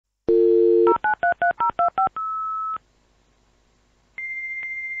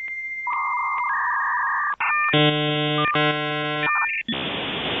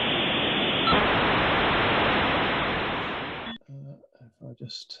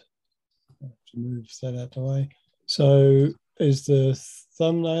I have to move that out the way. So is the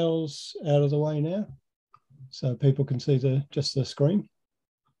thumbnails out of the way now? So people can see just the screen?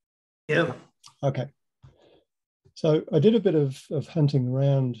 Yeah. Okay. So I did a bit of hunting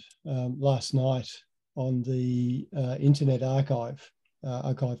around last night on the Internet Archive,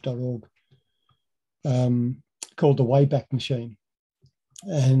 archive.org, called the Wayback Machine.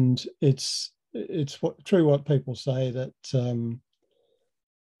 And it's true what people say that...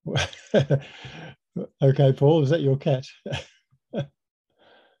 Okay, Paul, is that your cat?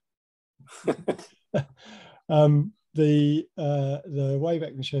 The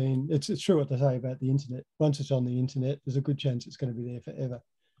Wayback Machine, it's true what they say about the internet. Once it's on the internet, there's a good chance it's going to be there forever.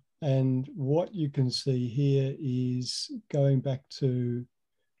 And what you can see here is going back to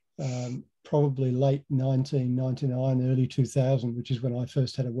probably late 1999, early 2000, which is when I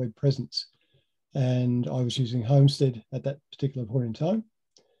first had a web presence. And I was using Homestead at that particular point in time.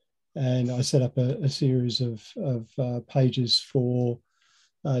 And I set up a series of pages for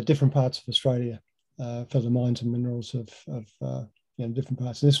different parts of Australia, for the mines and minerals of different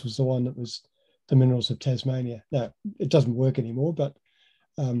parts. And this was the one that was the minerals of Tasmania. Now, it doesn't work anymore, but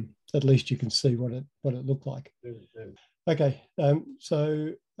at least you can see what it looked like. Okay,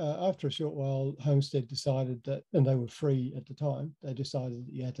 so after a short while, Homestead decided that, and they were free at the time, they decided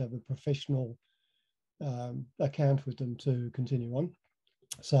that you had to have a professional account with them to continue on.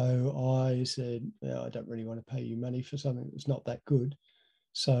 So I said, I don't really want to pay you money for something that's not that good.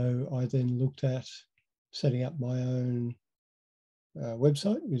 So I then looked at setting up my own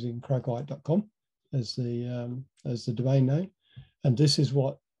website using crocite.com as the domain name. And this is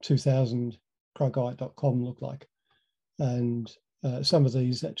what 2000 crocite.com looked like. And some of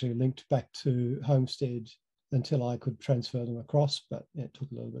these actually linked back to Homestead until I could transfer them across, but it took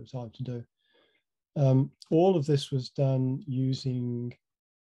a little bit of time to do. All of this was done using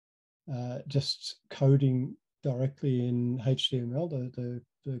just coding directly in HTML,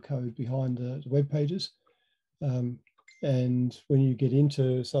 the code behind the web pages. And when you get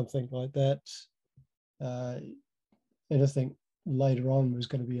into something like that, anything later on was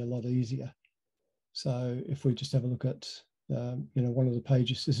going to be a lot easier. So if we just have a look at, one of the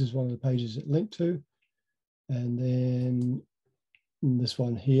pages, this is one of the pages it linked to. And then this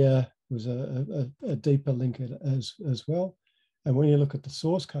one here was a deeper link as well. And when you look at the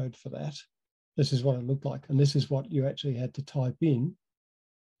source code for that, this is what it looked like. And this is what you actually had to type in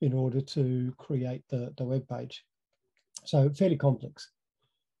order to create the web page. So fairly complex.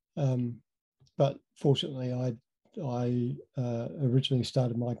 But fortunately, I originally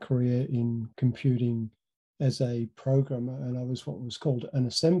started my career in computing as a programmer, and I was what was called an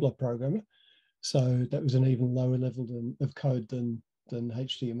assembler programmer. So that was an even lower level of code than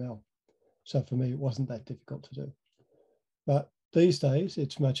HTML. So for me, it wasn't that difficult to do. But these days,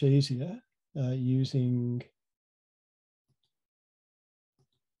 it's much easier using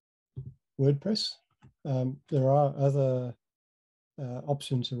WordPress. There are other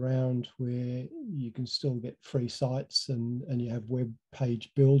options around where you can still get free sites, and you have web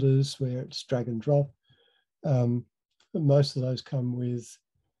page builders where it's drag and drop. Most of those come with,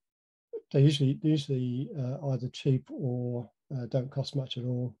 they're usually either cheap or don't cost much at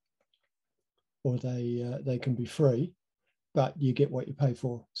all, or they can be free, but you get what you pay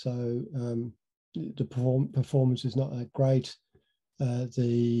for. So the performance is not that great.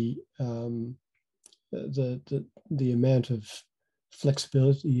 The amount of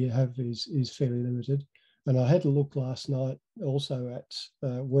flexibility you have is fairly limited. And I had a look last night also at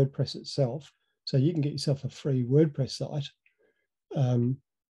WordPress itself. So you can get yourself a free WordPress site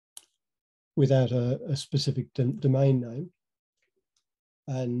without a specific domain name.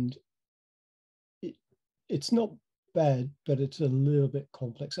 And it's not bad, but it's a little bit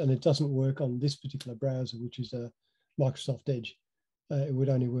complex, and it doesn't work on this particular browser, which is a Microsoft Edge. It would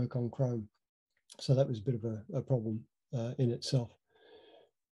only work on Chrome. So that was a bit of a problem in itself.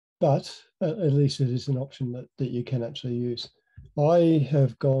 But at least it is an option that you can actually use. I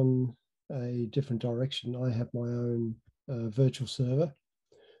have gone a different direction. I have my own virtual server,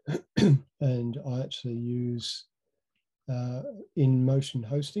 and I actually use InMotion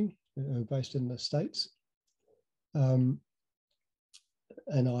hosting, based in the States. And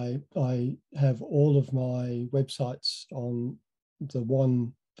I have all of my websites on the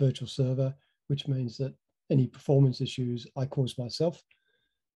one virtual server, which means that any performance issues I cause myself,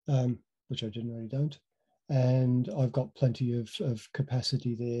 which I generally don't. And I've got plenty of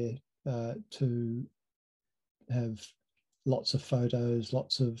capacity there to have lots of photos,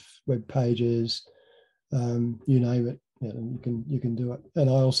 lots of web pages, you name it, you can do it. And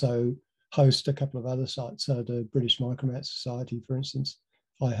I also host a couple of other sites. So the British Micromount Society, for instance,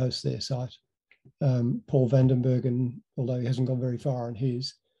 I host their site. Paul Vandenbergen, although he hasn't gone very far on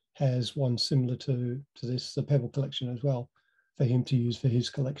his, has one similar to this, the Pebble collection as well, for him to use for his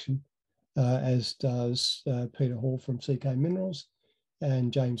collection, as does Peter Hall from CK Minerals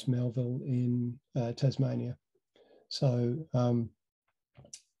and James Melville in Tasmania. So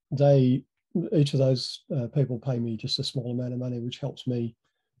each of those people pay me just a small amount of money, which helps me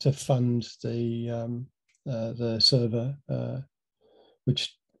to fund the server,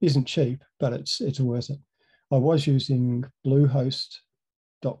 which isn't cheap, but it's worth it. I was using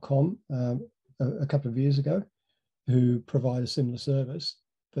Bluehost.com a couple of years ago, who provide a similar service,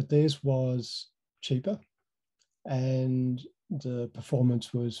 but theirs was cheaper and the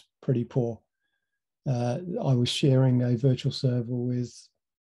performance was pretty poor. I was sharing a virtual server with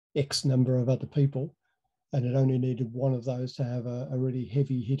X number of other people, and it only needed one of those to have a really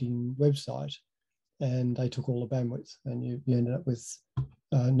heavy hitting website, and they took all the bandwidth, and you ended up with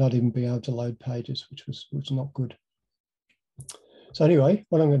not even being able to load pages, which was not good. So anyway,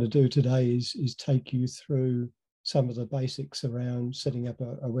 what I'm going to do today is take you through some of the basics around setting up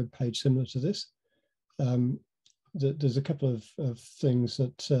a web page similar to this. There's a couple of things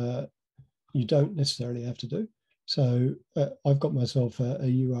that you don't necessarily have to do. So I've got myself a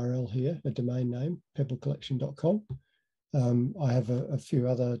URL here, a domain name, pebblecollection.com. I have a few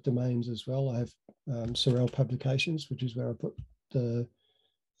other domains as well. I have Sorel Publications, which is where I put the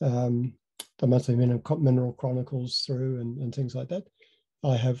monthly mineral chronicles through and things like that.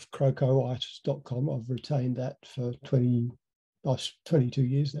 I have crocoite.com. I've retained that for 22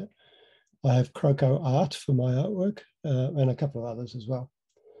 years now. I have Croco Art for my artwork and a couple of others as well.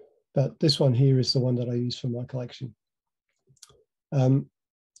 But this one here is the one that I use for my collection.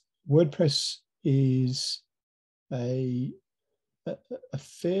 WordPress is a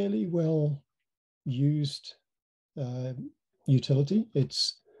fairly well used utility.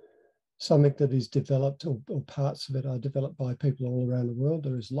 It's something that is developed, or parts of it are developed by people all around the world.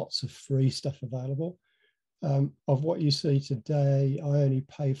 There is lots of free stuff available. Of what you see today, I only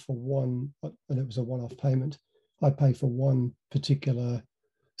pay for one, and it was a one-off payment. I pay for one particular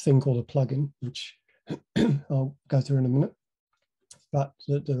thing called a plugin, which I'll go through in a minute. But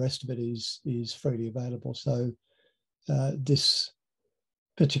the rest of it is freely available. So this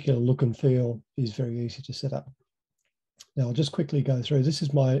particular look and feel is very easy to set up. Now I'll just quickly go through. This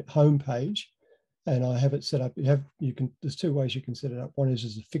is my home page, and I have it set up. There's two ways you can set it up. One is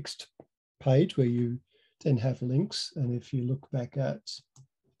as a fixed page where you then have links. And if you look back at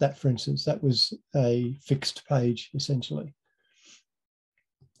that, for instance, that was a fixed page essentially.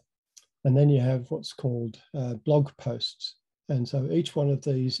 And then you have what's called blog posts. And so each one of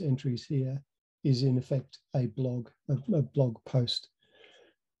these entries here is in effect a blog post.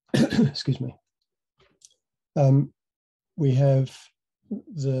 Excuse me. We have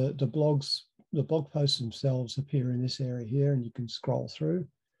the blog posts themselves appear in this area here, and you can scroll through.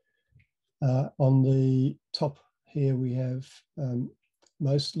 On the top here, we have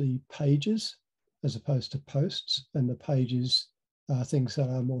mostly pages as opposed to posts, and the pages are things that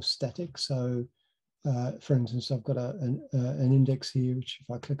are more static. So, for instance, I've got an index here, which if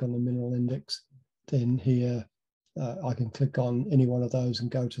I click on the mineral index, then here I can click on any one of those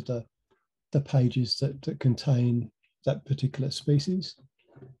and go to the pages that contain that particular species.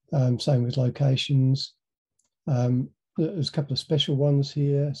 Same with locations. There's a couple of special ones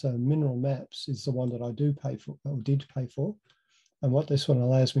here. So mineral maps is the one that I do pay for, or did pay for. And what this one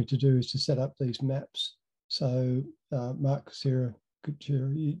allows me to do is to set up these maps. So Mark, Sarah,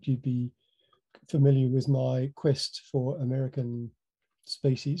 you'd be familiar with my quest for American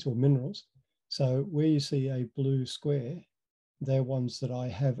species or minerals. So where you see a blue square, they're ones that I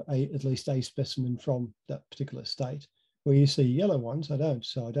have at least a specimen from that particular state. Where you see yellow ones, I don't.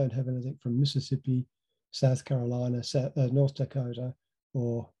 So I don't have anything from Mississippi, South Carolina, North Dakota,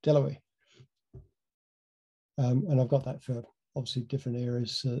 or Delaware. And I've got that for obviously different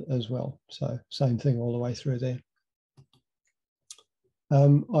areas as well. So same thing all the way through there.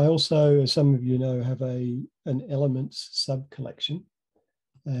 I also, as some of you know, have an elements sub-collection.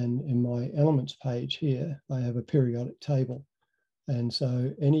 And in my elements page here, I have a periodic table. And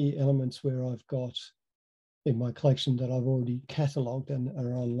so any elements where I've got in my collection that I've already catalogued and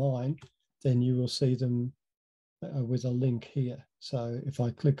are online, then you will see them with a link here. So if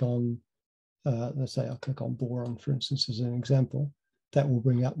I click on, let's say I'll click on boron, for instance, as an example, that will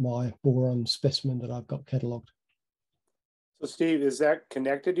bring up my boron specimen that I've got catalogued. So Steve, is that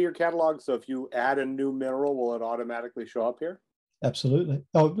connected to your catalog? So if you add a new mineral, will it automatically show up here? Absolutely.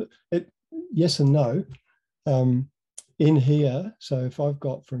 Oh, yes and no. In here, so if I've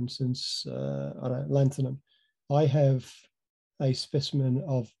got, for instance, I don't know, lanthanum, I have a specimen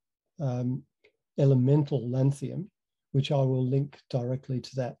of elemental lanthium, which I will link directly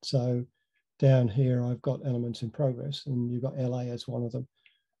to that. So down here, I've got elements in progress, and you've got LA as one of them.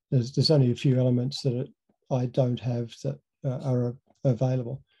 There's only a few elements that I don't have that are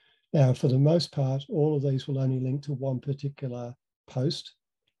available. Now, for the most part, all of these will only link to one particular post,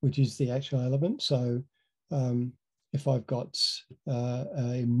 which is the actual element. So if I've got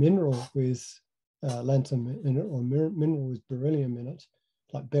a mineral with lanthanum in it, or mineral with beryllium in it,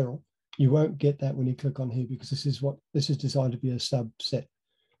 like beryl, you won't get that when you click on here, because this is designed to be a subset.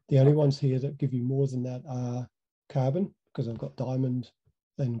 The only ones here that give you more than that are carbon, because I've got diamond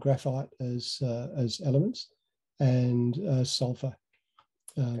and graphite as elements, and sulfur,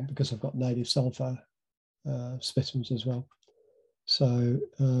 because I've got native sulfur specimens as well. So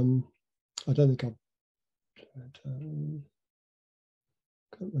I don't think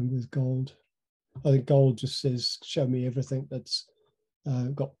can't remember with gold. I think gold just says show me everything that's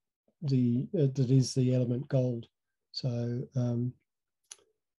got the that is the element gold. So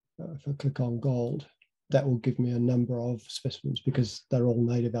if I click on gold, that will give me a number of specimens, because they're all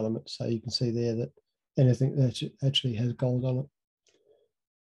native elements. So you can see there that anything that actually has gold on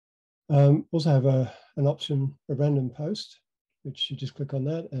it. Also have an option, a random post, which you just click on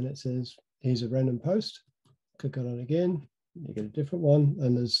that and it says, here's a random post. Click on it again, you get a different one,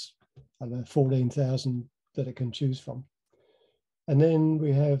 and there's, I don't know, 14,000 that it can choose from. And then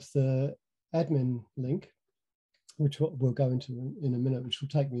we have the admin link, which we'll go into in a minute, which will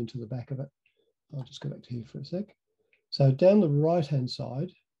take me into the back of it. I'll just go back to here for a sec. So down the right-hand side,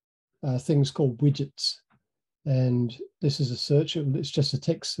 things called widgets. And this is a search, it's just a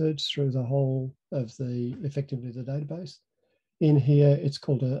text search through the whole of effectively the database. In here, it's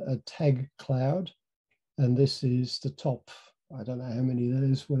called a tag cloud. And this is the top, I don't know how many that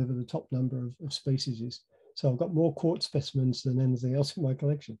is, whatever the top number of species is. So I've got more quartz specimens than anything else in my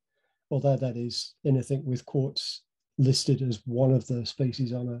collection, although that is anything with quartz listed as one of the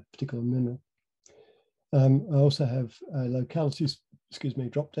species on a particular mineral. I also have a localities,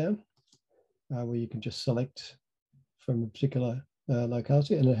 drop down, where you can just select from a particular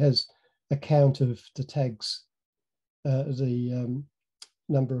locality, and it has a count of the tags, the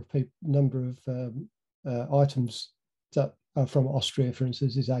number of items that are from Austria, for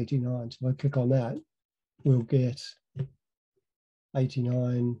instance, is 89. So if I click on that, we'll get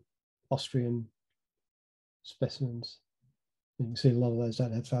 89 Austrian specimens. You can see a lot of those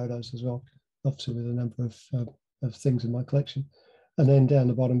don't have photos as well, obviously with a number of things in my collection. And then down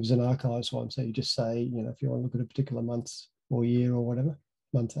the bottom is an archives one. So you just say, if you want to look at a particular month or year or whatever,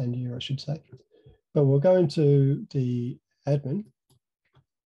 month and year, I should say. But we'll go into the admin.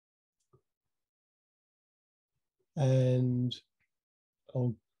 And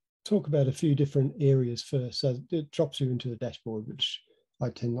I'll talk about a few different areas first. So it drops you into a dashboard, which I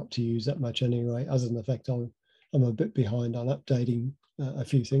tend not to use that much anyway, other than the fact I'm a bit behind on updating a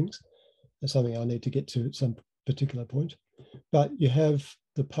few things. That's something I need to get to at some particular point. But you have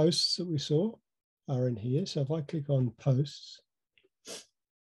the posts that we saw are in here. So if I click on posts,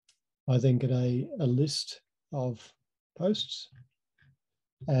 I then get a list of posts,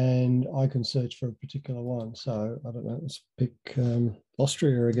 and I can search for a particular one. So I don't know, let's pick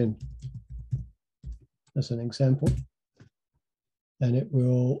Austria again as an example. And it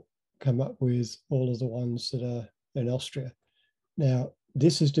will come up with all of the ones that are in Austria. Now,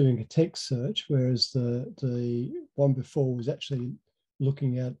 this is doing a text search, whereas the one before was actually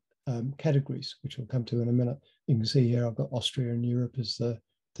looking at categories, which we'll come to in a minute. You can see here I've got Austria and Europe as the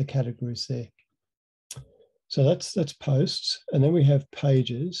categories there. So that's posts, and then we have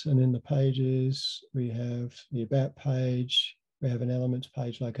pages, and in the pages we have the about page, we have an elements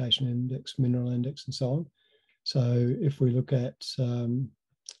page, location index, mineral index, and so on. So if we look at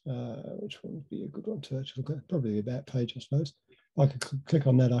which one would be a good one to actually look at, probably the about page, I suppose. I can click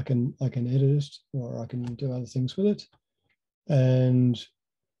on that. I can edit it, or I can do other things with it. And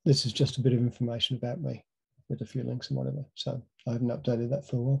this is just a bit of information about me with a few links and whatever. So I haven't updated that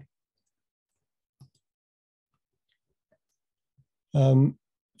for a while.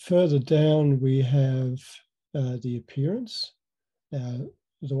 Further down, we have the appearance. Now,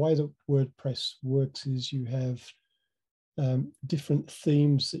 the way that WordPress works is you have different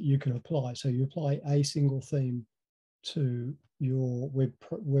themes that you can apply. So you apply a single theme to your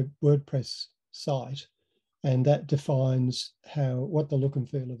WordPress site, and that defines what the look and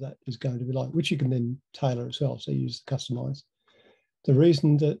feel of that is going to be like, which you can then tailor as well. So you use the customize. The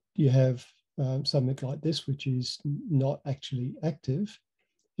reason that you have something like this, which is not actually active,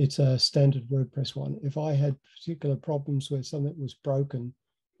 it's a standard WordPress one. If I had particular problems where something was broken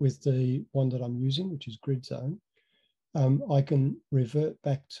with the one that I'm using, which is Grid Zone, I can revert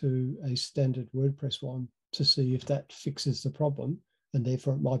back to a standard WordPress one to see if that fixes the problem, and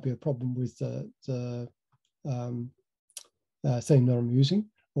therefore it might be a problem with the theme that I'm using,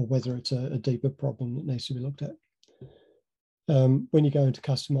 or whether it's a deeper problem that needs to be looked at. When you go into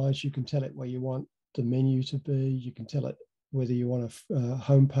customize, you can tell it where you want the menu to be. You can tell it whether you want a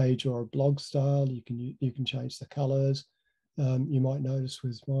home page or a blog style. You can change the colors. You might notice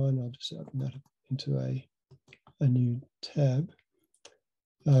with mine, I'll just open that into a new tab.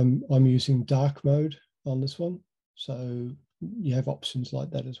 I'm using dark mode on this one, so you have options like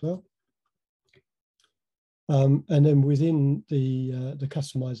that as well. And then within the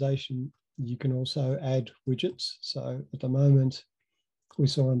customization, you can also add widgets. So at the moment, we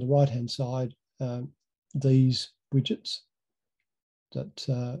saw on the right-hand side these widgets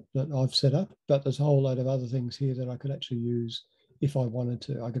that I've set up, but there's a whole load of other things here that I could actually use if I wanted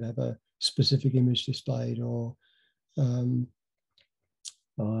to. I could have a specific image displayed, or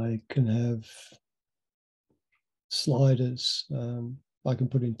I can have sliders. I can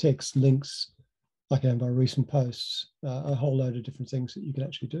put in text, links. I can have my recent posts, a whole load of different things that you can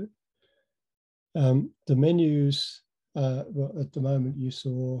actually do. The menus, well, at the moment you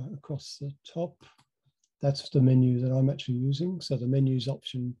saw across the top, that's the menu that I'm actually using. So the menus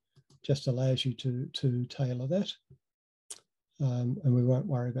option just allows you to tailor that. And we won't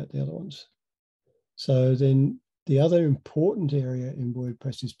worry about the other ones. So then the other important area in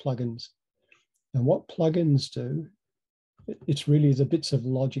WordPress is plugins. And what plugins do, it's really the bits of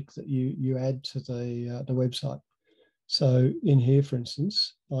logic that you add to the website. So in here, for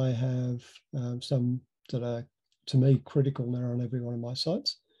instance, I have some that are, to me, critical now on every one of my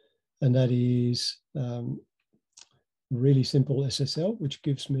sites. And that is really simple SSL, which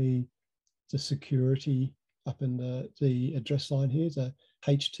gives me the security up in the address line here, the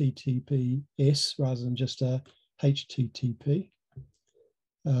HTTPS rather than just a HTTP.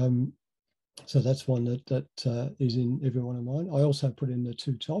 So that's one that is in every one of mine. I also put in the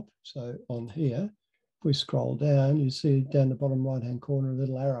two top. So on here, if we scroll down, you see down the bottom right-hand corner, a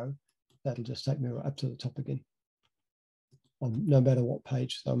little arrow. That'll just take me right up to the top again, no matter what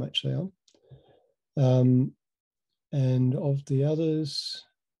page I'm actually on. And of the others,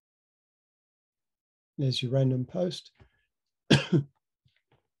 there's your random post.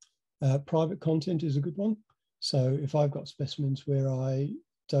 Private content is a good one. So if I've got specimens where I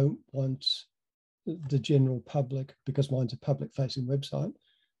don't want the general public, because mine's a public-facing website,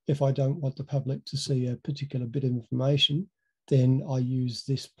 if I don't want the public to see a particular bit of information, then I use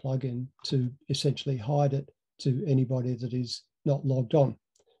this plugin to essentially hide it to anybody that is not logged on.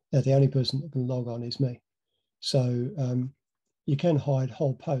 Now, the only person that can log on is me. So you can hide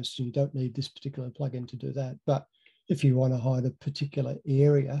whole posts, and you don't need this particular plugin to do that. But if you want to hide a particular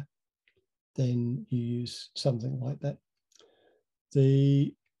area, then you use something like that.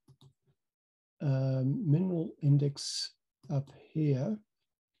 The mineral index up here,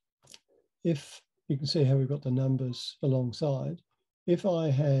 if you can see how we've got the numbers alongside, if I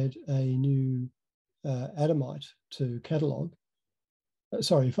had a new Adamite to catalog,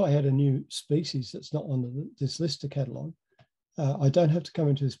 sorry, if I had a new species that's not on this list to catalog, I don't have to come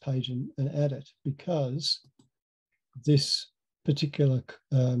into this page and add it, because this particular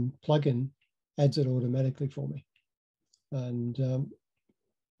plugin adds it automatically for me. And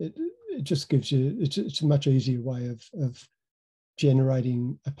it just gives you, it's a much easier way of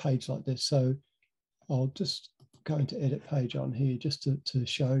generating a page like this. So I'll just go into edit page on here just to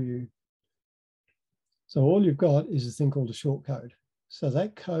show you. So all you've got is a thing called a shortcode. So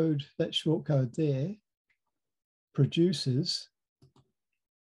that code, that shortcode there, produces,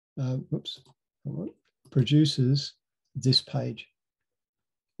 produces this page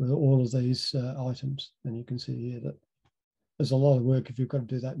with all of these items. And you can see here that there's a lot of work if you've got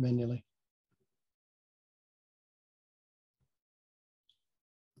to do that manually.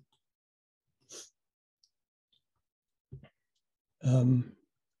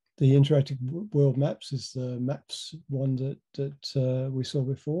 The interactive world maps is the maps one that we saw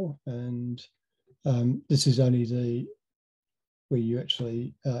before, and this is only where you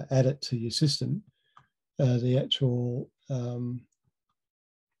actually add it to your system. The actual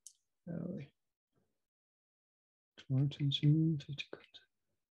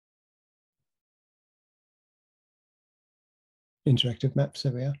interactive maps,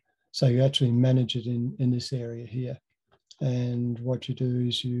 there we are. So you actually manage it in this area here. And what you do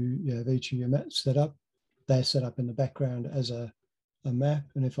is you have each of your maps set up. They're set up in the background as a map.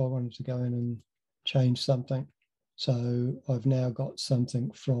 And if I wanted to go in and change something, so I've now got something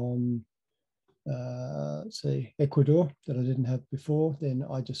from, let's see, Ecuador that I didn't have before, then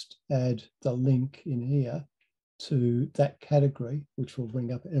I just add the link in here to that category, which will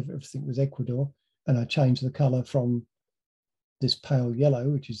bring up everything with Ecuador, and I change the color from this pale yellow,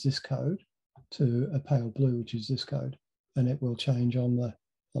 which is this code, to a pale blue, which is this code, and it will change on the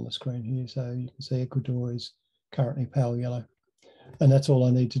screen here. So you can see Ecuador is currently pale yellow, and that's all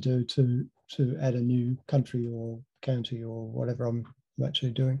I need to do to add a new country or county or whatever I'm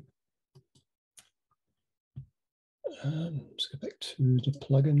actually doing. Let's go back to the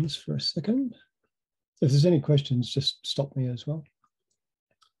plugins for a second. If there's any questions, just stop me as well.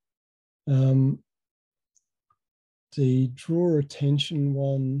 The draw attention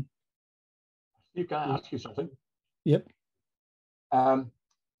one. You can ask you something. Yep. If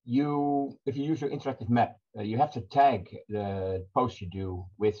you use your interactive map, you have to tag the post you do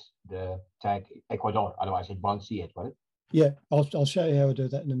with the tag Ecuador, otherwise it won't see it, right? Yeah, I'll show you how I do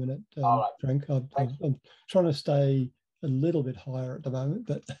that in a minute, Frank. I'm trying to stay a little bit higher at the moment,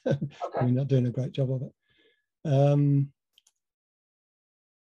 but we're not doing a great job of it.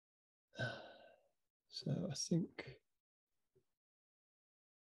 So I think,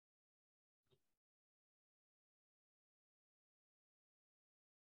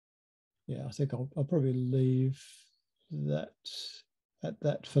 yeah, I think I'll probably leave that at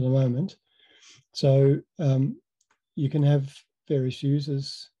that for the moment. So you can have various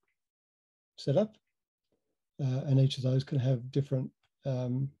users set up, and each of those can have different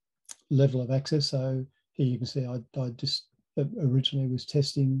level of access. So here you can see I just originally was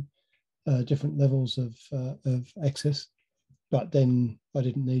testing different levels of access, but then I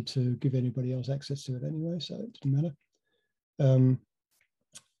didn't need to give anybody else access to it anyway, so it didn't matter.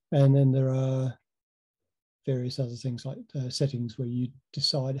 And then there are various other things like settings where you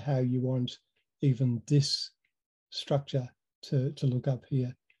decide how you want even this structure to look up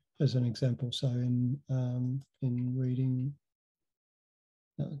here as an example. So in reading,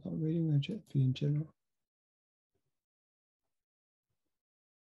 no, not reading, in general.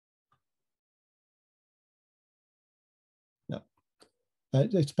 No,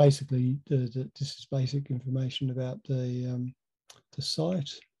 it's basically this is basic information about the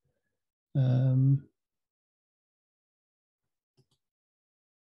site.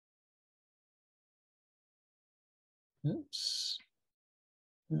 Oops.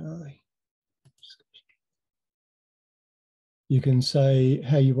 You can say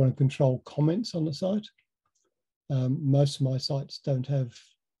how you want to control comments on the site. Most of my sites don't have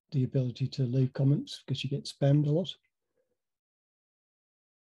the ability to leave comments because you get spammed a lot.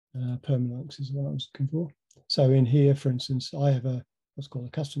 Permalinks is what I was looking for. So in here, for instance, I have what's called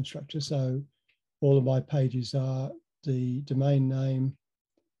a custom structure. So all of my pages are the domain name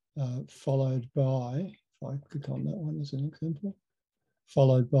followed by, if I click on that one as an example,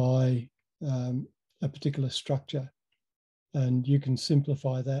 followed by a particular structure. And you can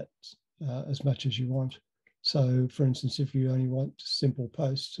simplify that as much as you want. So for instance, if you only want simple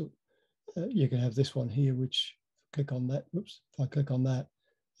posts, you can have this one here, which click on that, whoops, if I click on that,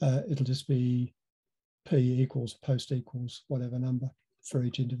 it'll just be P equals post equals whatever number for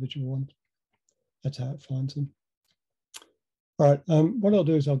each individual one. That's how it finds them. All right, what I'll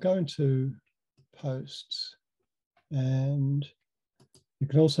do is I'll go into posts, and you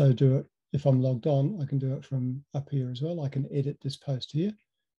can also do it if I'm logged on. I can do it from up here as well. I can edit this post here,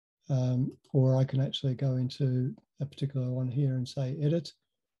 or I can actually go into a particular one here and say edit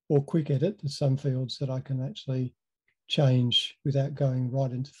or quick edit. There's some fields that I can actually change without going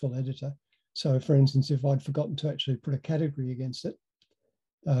right into full editor. So for instance, if I'd forgotten to actually put a category against it,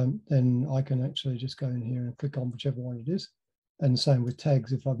 then I can actually just go in here and click on whichever one it is. And same with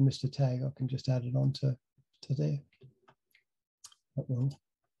tags. If I've missed a tag, I can just add it on to there. That will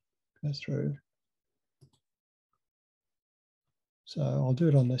go through. So I'll do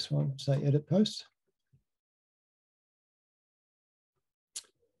it on this one, say edit post.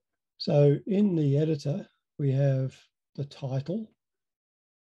 So in the editor, we have the title.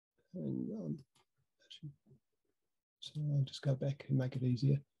 And so I'll just go back and make it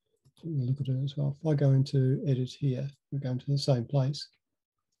easier to look at it as well. If I go into edit here, we're going to the same place.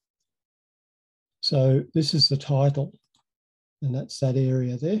 So this is the title, and that's that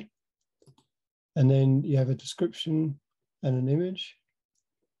area there. And then you have a description and an image.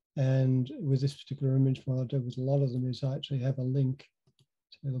 And with this particular image, what I do with a lot of them is I actually have a link.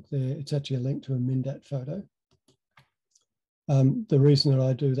 So look there, it's actually a link to a Mindat photo. The reason that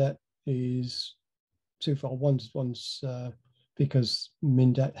I do that is twofold. One's because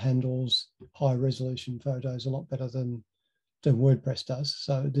Mindat handles high resolution photos a lot better than WordPress does.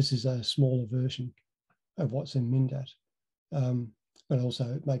 So this is a smaller version of what's in Mindat. But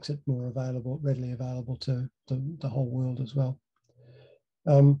also it makes it more available, readily available to the whole world as well.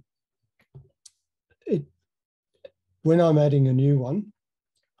 when I'm adding a new one,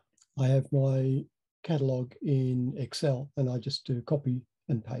 I have my catalog in Excel, and I just do copy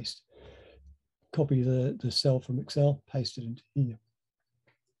and paste. Copy the cell from Excel, paste it into here.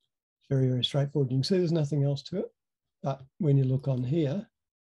 It's very, very straightforward. You can see there's nothing else to it, but when you look on here,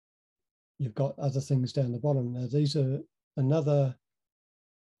 you've got other things down the bottom. Now, these are another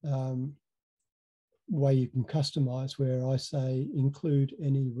way you can customize, where I say include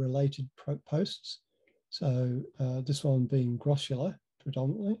any related posts. So this one being grossular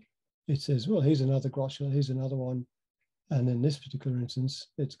predominantly, it says, well, here's another grossular, here's another one. And in this particular instance,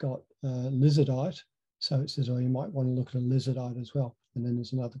 it's got lizardite. So it says, oh, you might want to look at a lizardite as well. And then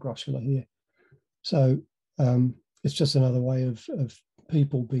there's another grossular here. So it's just another way of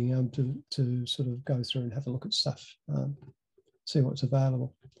people being able to sort of go through and have a look at stuff, see what's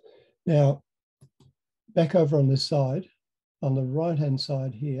available. Now, back over on this side, on the right-hand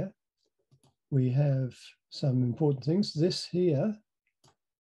side here, we have some important things. This here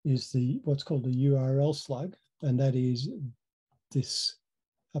is what's called the URL slug, and that is this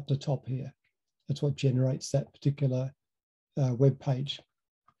up the top here. That's what generates that particular web page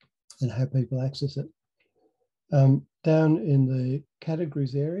and how people access it. Down in the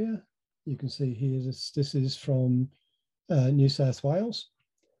categories area, you can see here, this is from New South Wales.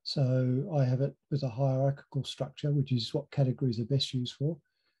 So I have it with a hierarchical structure, which is what categories are best used for.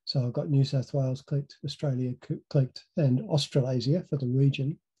 So I've got New South Wales clicked, Australia clicked, and Australasia for the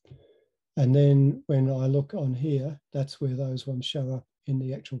region. And then when I look on here, that's where those ones show up in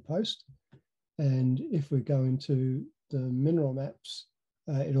the actual post. And if we go into the mineral maps,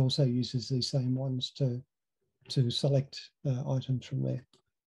 it also uses these same ones to select items from there.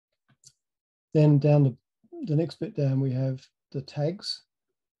 Then down the next bit down, we have the tags.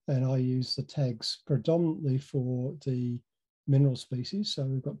 And I use the tags predominantly for the mineral species. So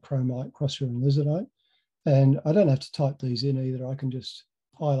we've got chromite, crossular, and lizardite. And I don't have to type these in either. I can just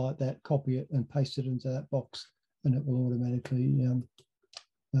highlight that, copy it, and paste it into that box, and it will automatically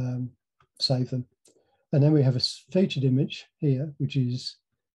save them. And then we have a featured image here, which is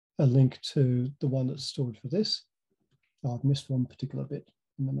a link to the one that's stored for this. Oh, I've missed one particular bit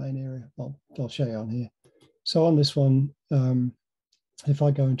in the main area. I'll show you on here. So on this one, if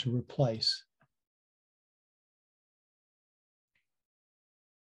I go into replace,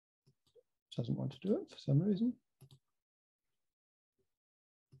 it doesn't want to do it for some reason.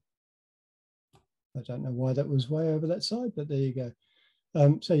 I don't know why that was way over that side, but there you go.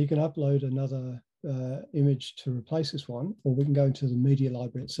 So you can upload another image to replace this one, or we can go into the media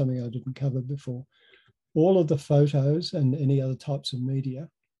library. It's something I didn't cover before. All of the photos and any other types of media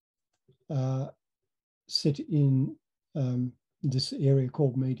sit in this area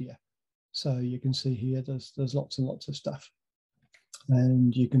called media. So you can see here, there's lots and lots of stuff.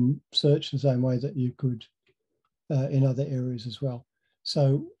 And you can search the same way that you could in other areas as well.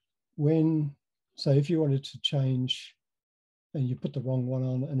 So if you wanted to change and you put the wrong one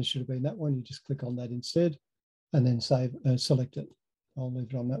on and it should have been that one, you just click on that instead and then save, select it. I'll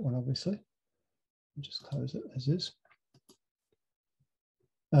leave it on that one, obviously. I'll just close it as is.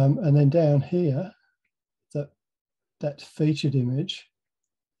 And then down here, that featured image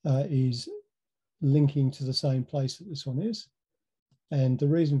is linking to the same place that this one is. And the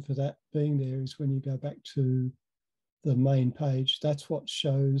reason for that being there is when you go back to the main page, that's what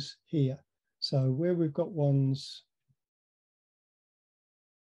shows here. So where we've got ones,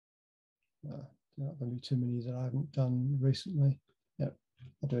 there are not going to be too many that I haven't done recently. Yep,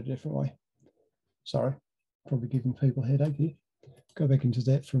 I'll do it a different way. Sorry, probably giving people a headache here. Go back into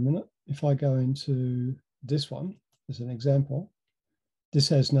that for a minute. If I go into this one, as an example, this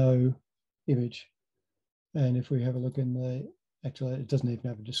has no image. And if we have a look in the, actually it doesn't even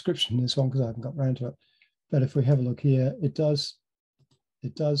have a description in this one because I haven't got around to it. But if we have a look here, it does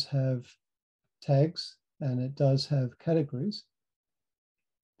have tags and it does have categories,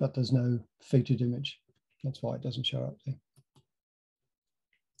 but there's no featured image. That's why it doesn't show up there.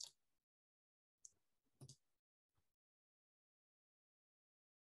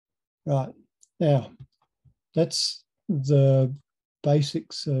 Right, now that's the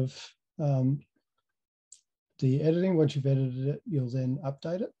basics of the editing. Once you've edited it, you'll then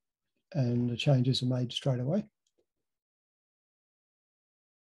update it and the changes are made straight away.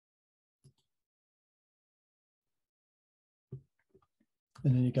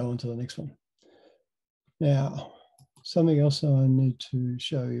 And then you go on to the next one. Now, something else I need to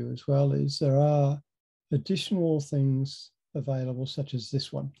show you as well is there are additional things available, such as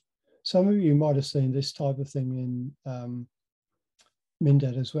this one. Some of you might have seen this type of thing in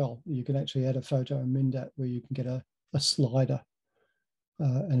Mindat as well. You can actually add a photo in Mindat where you can get a slider.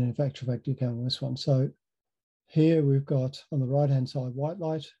 And in fact, you can on this one. So here we've got on the right-hand side white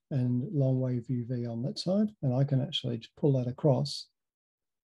light and long wave UV on that side. And I can actually just pull that across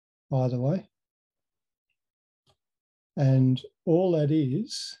either way. And all that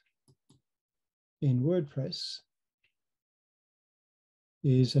is in WordPress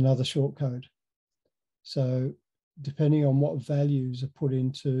is another shortcode. So depending on what values are put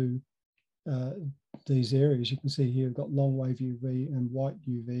into these areas, you can see here we've got long wave UV and white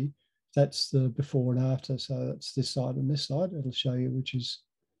UV. That's the before and after. So that's this side and this side. It'll show you which is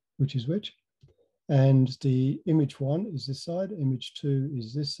which. And the image 1 is this side, image 2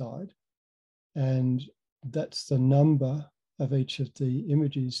 is this side. And that's the number of each of the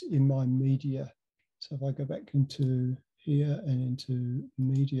images in my media. So if I go back into here and into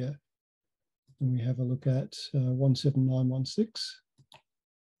media, and we have a look at 17916.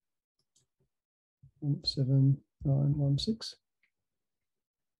 17916.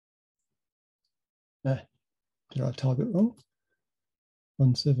 No, did I type it wrong?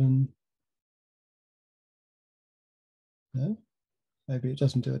 17. No, maybe it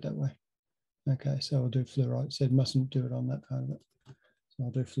doesn't do it that way. Okay, so I'll do fluorite. It said mustn't do it on that part of it. So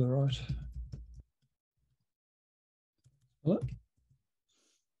I'll do fluorite.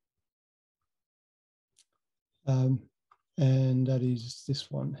 And that is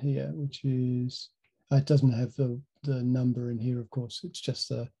this one here, which is, it doesn't have the number in here, of course. It's just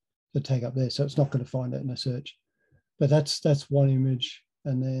the tag up there. So it's not going to find it in a search. But that's one image.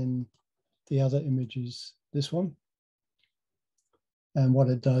 And then the other image is this one. And what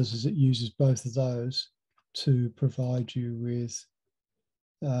it does is it uses both of those to provide you with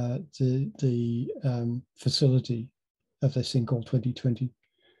the facility of this thing called 2020.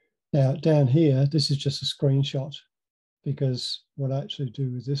 Now down here, this is just a screenshot, because what I actually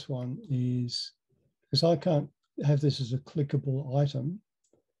do with this one is, because I can't have this as a clickable item,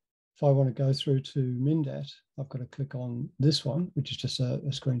 if I want to go through to Mindat, I've got to click on this one, which is just a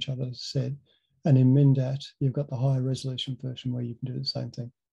screenshot, as I said. And in Mindat, you've got the higher resolution version where you can do the same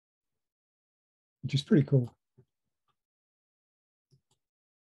thing, which is pretty cool.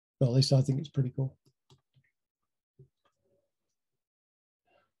 Well, at least I think it's pretty cool.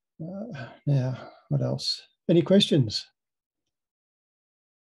 Now, what else? Any questions?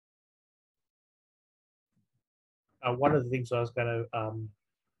 One of the things I was going to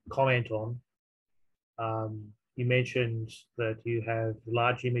comment on, you mentioned that you have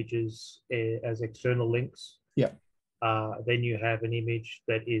large images as external links. Yeah. Then you have an image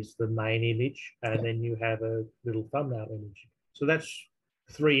that is the main image, and yeah. then you have a little thumbnail image. So that's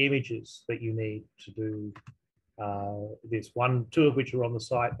 3 images that you need to do this. 2 of which are on the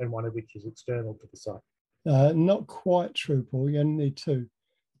site and 1 of which is external to the site. Not quite true, Paul. You only need 2,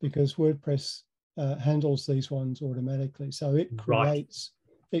 because WordPress handles these ones automatically. So it creates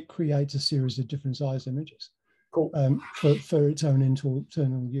a series of different size images. Cool. For its own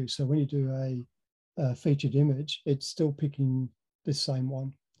internal use. So when you do a featured image, it's still picking this same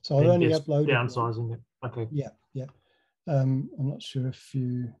one. So I've only uploaded downsizing one. It. Okay. Yeah, yeah. I'm not sure if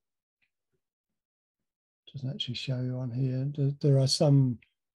you doesn't actually show you on here. There are some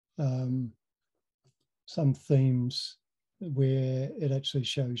themes where it actually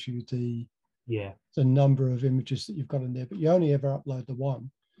shows you the number of images that you've got in there, but you only ever upload the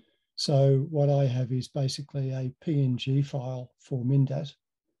one. So what I have is basically a PNG file for Mindat,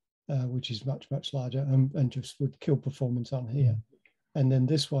 which is much, much larger and just would kill performance on here. And then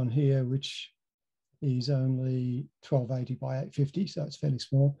this one here, which is only 1280 by 850, so it's fairly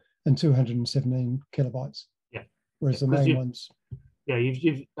small, and 217 kilobytes. Yeah. Whereas the main ones. Yeah,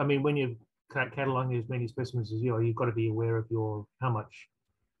 I mean, when you're cataloging as many specimens as you are, you've got to be aware of how much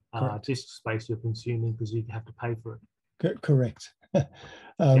disk space you're consuming, because you have to pay for it. Correct.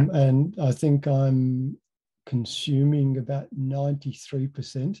 And I think I'm consuming about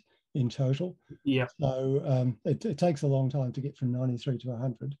 93% in total. Yeah. So it takes a long time to get from 93 to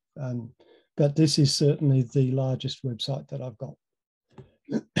 100. But this is certainly the largest website that I've got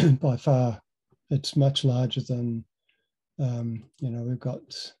by far. It's much larger than, we've got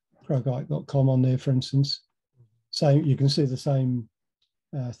crowguy.com on there, for instance. Same, you can see the same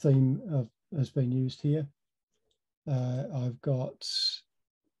theme has been used here. I've got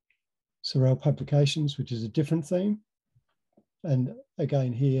Sorrel Publications, which is a different theme. And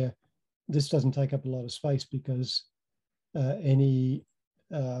again here, this doesn't take up a lot of space, because any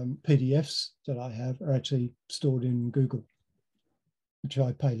PDFs that I have are actually stored in Google, which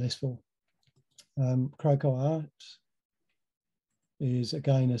I pay less for. Croco Art is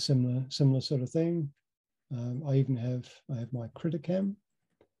again a similar sort of thing. I have my Criticam.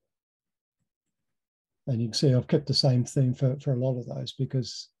 And you can see I've kept the same theme for a lot of those,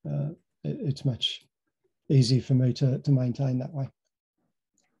 because it's much easy for me to maintain that way.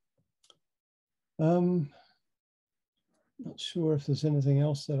 Not sure if there's anything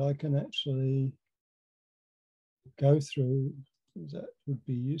else that I can actually go through that would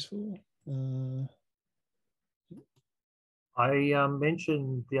be useful. I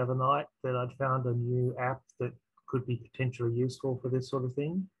mentioned the other night that I'd found a new app that could be potentially useful for this sort of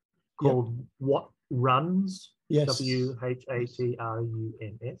thing called What Runs, Yes. WHATRUNS.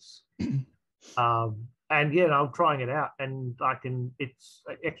 And yeah, I'm trying it out, and it's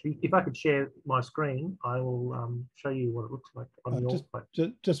actually, if I could share my screen, I will show you what it looks like on your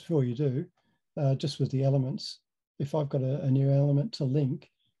plate. Just before you do, just with the elements, if I've got a new element to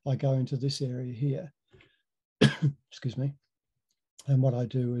link, I go into this area here. Excuse me. And what I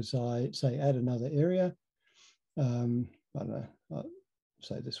do is I say add another area. I don't know, I'll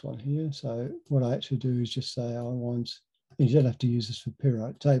say this one here. So what I actually do is just say I want, you don't have to use this for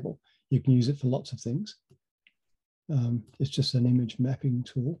periodic table. You can use it for lots of things. It's just an image mapping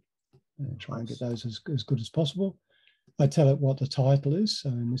tool. Try and get those as good as possible. I tell it what the title is. So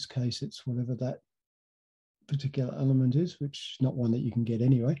in this case, it's whatever that particular element is, which is not one that you can get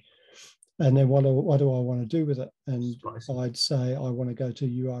anyway. And then what do I want to do with it? And I'd say I want to go to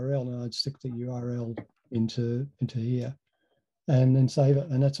URL, and I'd stick the URL into here and then save it.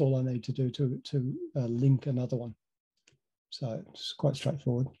 And that's all I need to do to link another one. So it's quite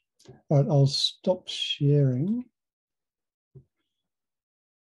straightforward. All right, I'll stop sharing.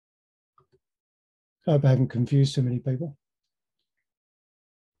 I hope I haven't confused too many people.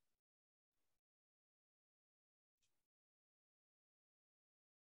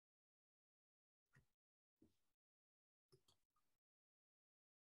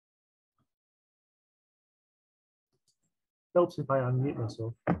 Helps if I unmute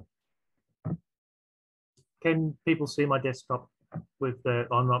myself. Can people see my desktop with the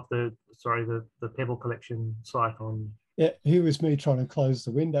the Pebble Collection site on? Yeah, here was me trying to close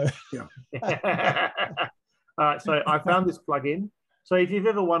the window. Yeah. All right, so I found this plugin. So if you've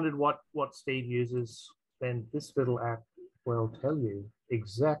ever wondered what Steve uses, then this little app will tell you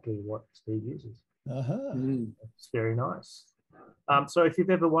exactly what Steve uses. It's very nice. So if you've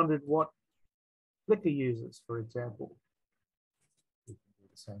ever wondered what Flickr uses, for example, you can do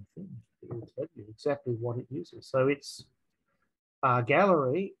the same thing. It will tell you exactly what it uses. So its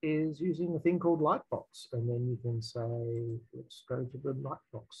gallery is using a thing called Lightbox, and then you can say, let's go to the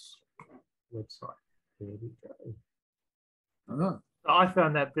Lightbox website. There we go. I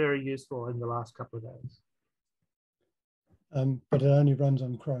found that very useful in the last couple of days. But it only runs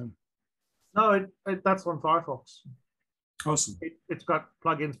on Chrome. No, that's on Firefox. Awesome. It's got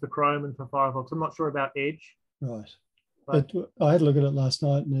plugins for Chrome and for Firefox. I'm not sure about Edge. Right. But I had a look at it last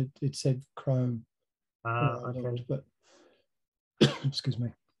night, and it said Chrome. Okay. Looked, but excuse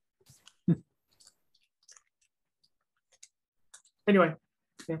me. Anyway,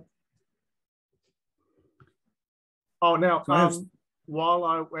 yeah. Oh, now while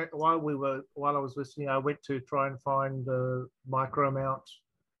I was listening, I went to try and find the Micromount,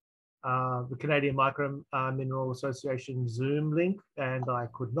 the Canadian Micro Mineral Association Zoom link, and I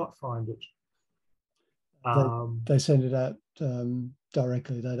could not find it. They send it out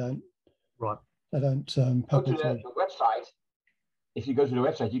directly. They don't. Right. They don't publicly. Go to the website. If you go to the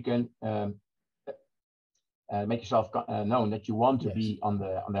website, you can make yourself known that you want to be on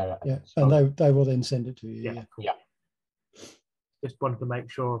their. Yeah, and they will then send it to you. Yeah. Cool. Yeah. Just wanted to make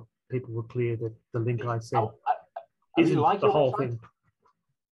sure people were clear that the link I sent isn't like the whole thing.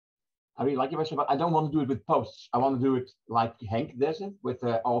 I really like your website, but I don't want to do it with posts. I want to do it like Henk does it, with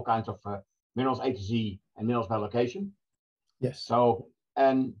all kinds of minerals A to Z and minerals by location. Yes. So,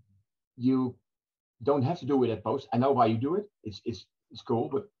 and you don't have to do it at post. I know why you do it. It's cool,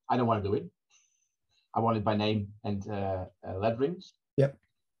 but I don't want to do it. I want it by name and letterings. Yep.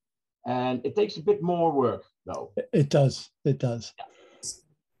 And it takes a bit more work, though. It does. It does. Yeah.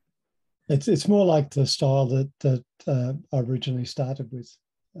 It's more like the style that I originally started with.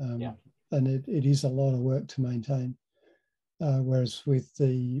 And it is a lot of work to maintain. Whereas with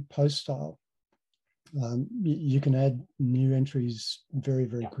the post style, you can add new entries very,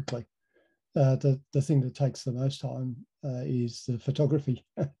 very quickly. The thing that takes the most time is the photography,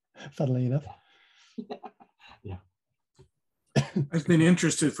 funnily enough. Yeah. I've been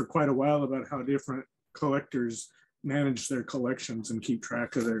interested for quite a while about how different collectors manage their collections and keep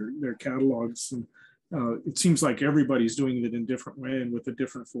track of their catalogs. And it seems like everybody's doing it in a different way and with a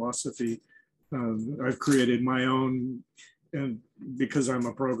different philosophy. I've created my own, and because I'm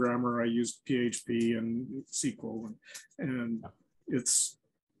a programmer, I use PHP and SQL, and it's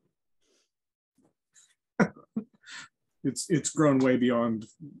it's grown way beyond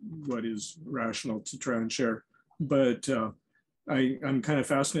what is rational to try and share. But I'm kind of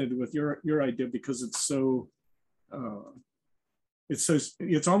fascinated with your idea because it's so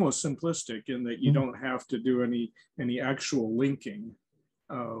it's almost simplistic in that you don't have to do any actual linking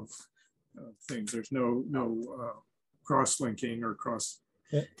of things. There's no cross-linking or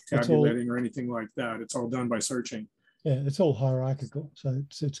cross-tabulating or anything like that. It's all done by searching. Yeah, it's all hierarchical, so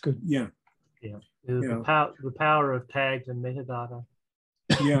it's good. Yeah. Yeah. The power of tags and metadata.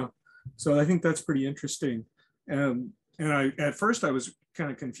 Yeah. So I think that's pretty interesting. And at first I was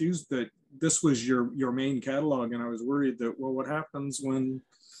kind of confused that this was your main catalog, and I was worried that, well, what happens when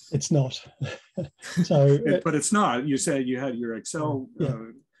it's not? So but it's not. You said you had your Excel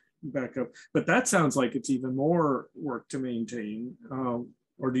backup, but that sounds like it's even more work to maintain.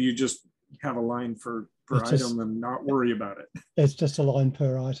 Or do you just have a line per item and not worry about it? It's just a line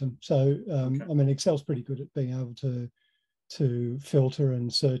per item. So Okay. I mean, Excel's pretty good at being able to filter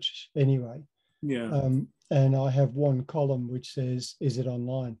and search anyway. Yeah. And I have one column which says, is it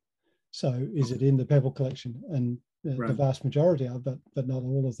online? So is it in the Pebble collection? And the vast majority are, but not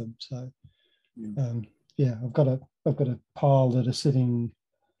all of them. So I've got a pile that are sitting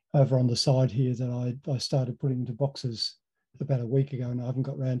over on the side here that I started putting into boxes about a week ago, and I haven't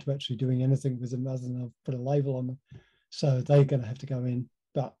got around to actually doing anything with them other than I've put a label on them. So they're going to have to go in.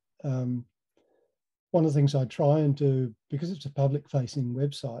 But one of the things I try and do, because it's a public facing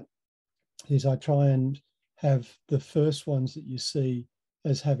website, is I try and have the first ones that you see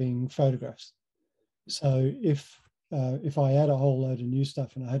as having photographs. So if I add a whole load of new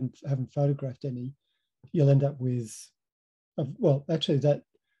stuff and I haven't photographed any, you'll end up with, well, actually that.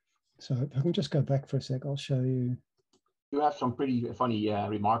 So if I can just go back for a sec, I'll show you. You have some pretty funny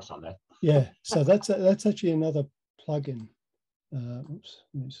remarks on that. Yeah, so that's actually another plugin. Oops,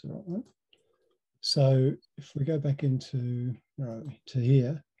 use the wrong one. So if we go back into to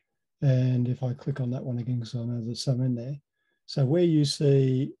here, and if I click on that one again, because I know there's some in there. So where you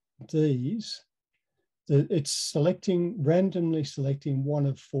see these, it's randomly selecting one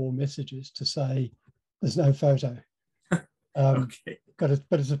of 4 messages to say there's no photo. Okay. But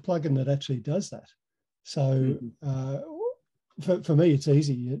it's a plugin that actually does that. So for me, it's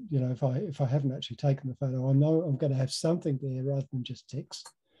easy. If I haven't actually taken the photo, I know I'm going to have something there rather than just text,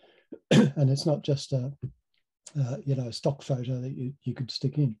 and it's not just a stock photo that you could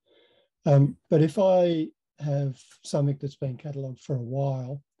stick in. But if I have something that's been catalogued for a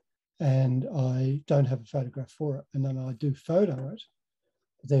while and I don't have a photograph for it, and then I do photo it,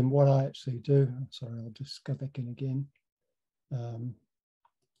 then what I actually do, sorry, I'll just go back in again.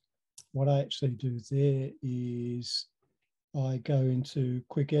 What I actually do there is I go into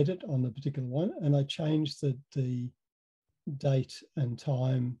quick edit on the particular one and I change the date and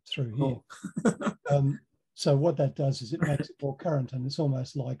time through here. So what that does is it makes it more current, and it's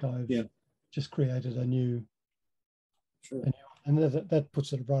almost like I've just created a new, and that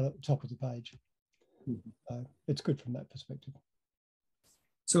puts it right at the top of the page. It's good from that perspective.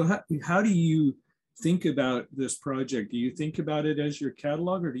 So how do you think about this project? Do you think about it as your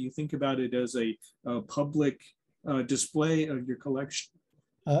catalog, or do you think about it as a public display of your collection?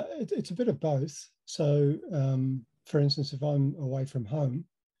 It's a bit of both. So for instance, if I'm away from home,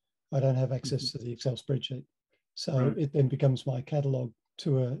 I don't have access to the Excel spreadsheet. So it then becomes my catalog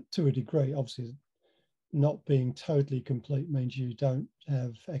to a degree. Obviously, not being totally complete means you don't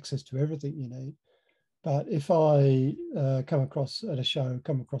have access to everything you need. But if I come across at a show,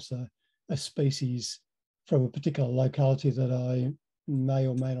 a species from a particular locality that I may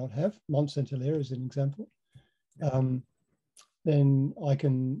or may not have, Mont Saint-Hilaire is an example, then I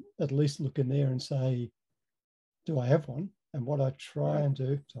can at least look in there and say, do I have one? And what I try and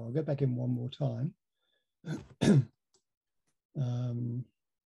do, so I'll go back in one more time.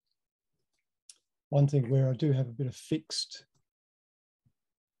 One thing where I do have a bit of fixed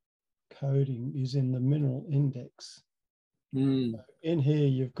coding is in the mineral index. So in here,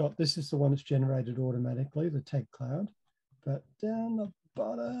 you've got, this is the one that's generated automatically, the tag cloud, but down the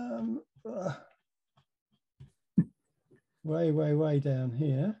bottom, way down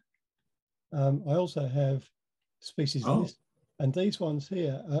here, I also have species list. And these ones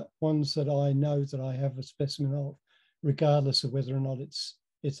here are ones that I know that I have a specimen of, regardless of whether or not it's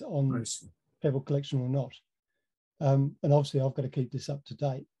on Pebble collection or not. And obviously I've got to keep this up to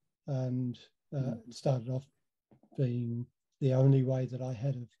date. And it started off being the only way that I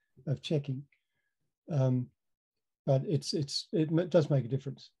had of checking. But it does make a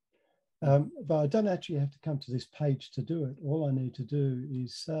difference. But I don't actually have to come to this page to do it. All I need to do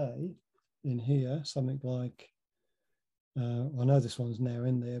is say in here something like, I know this one's now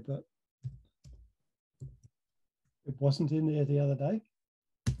in there, but it wasn't in there the other day.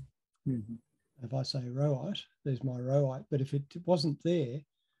 Mhm. If I say rowite, there's my rowite. But if it wasn't there,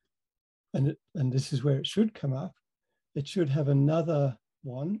 and this is where it should come up, it should have another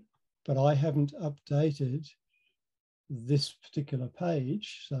one, but I haven't updated this particular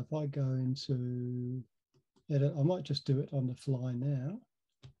page. So if I go into edit, I might just do it on the fly now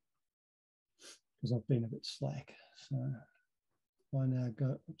because I've been a bit slack. So if I now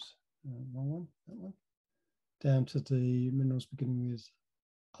go, oops, wrong one, that one, down to the minerals beginning with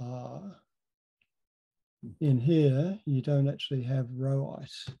R. In here, you don't actually have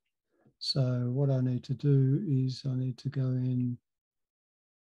rowite. So what I need to do is I need to go in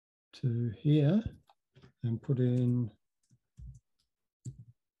to here and put in,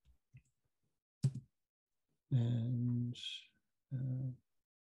 and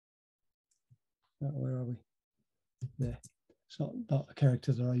where are we? There. It's not a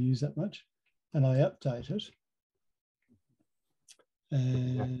character that I use that much. And I update it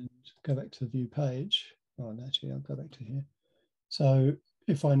and go back to the view page. Oh, and actually, I'll go back to here. So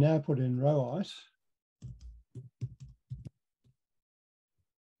if I now put in rowite,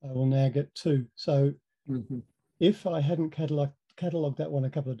 I will now get 2. So if I hadn't catalogued that one a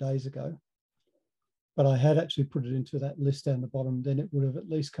couple of days ago, but I had actually put it into that list down the bottom, then it would have at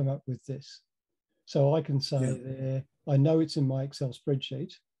least come up with this. So I can say there, I know it's in my Excel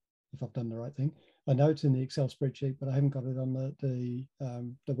spreadsheet, if I've done the right thing. I know it's in the Excel spreadsheet, but I haven't got it on the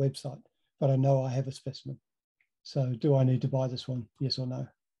website, but I know I have a specimen. So do I need to buy this one? Yes or no?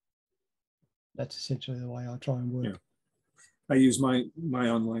 That's essentially the way I try and work. Yeah. I use my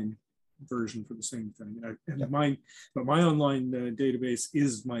online version for the same thing. But my online database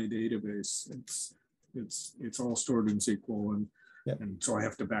is my database. It's all stored in SQL, and so I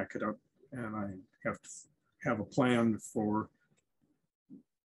have to back it up, and I have to have a plan for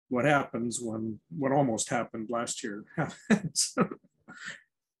what happens when what almost happened last year happens.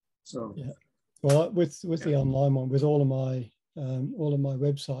 So yeah. Well, with the online one, with all of my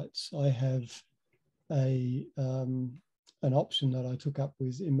websites, I have an option that I took up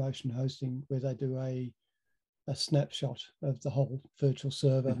with InMotion Hosting, where they do a snapshot of the whole virtual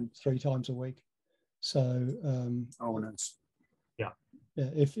server 3 times a week. So oh, nice. Yeah.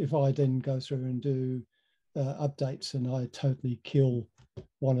 If I then go through and do updates and I totally kill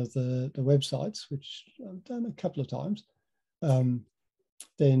one of the websites, which I've done a couple of times,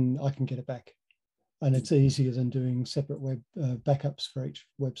 then I can get it back. And it's easier than doing separate web backups for each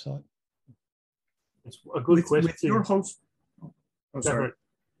website. It's a good question. With your host, oh, sorry.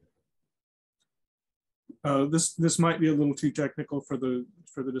 This might be a little too technical for the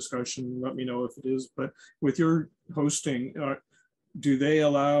discussion. Let me know if it is. But with your hosting, do they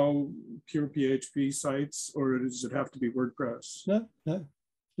allow pure PHP sites, or does it have to be WordPress? No.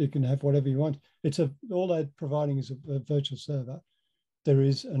 You can have whatever you want. All they're providing is a virtual server. There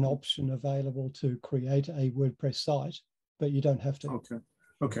is an option available to create a WordPress site, but you don't have to.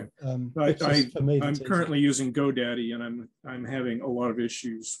 Okay. For me, I'm currently using GoDaddy, and I'm having a lot of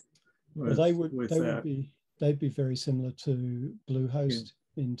issues with, they'd be very similar to Bluehost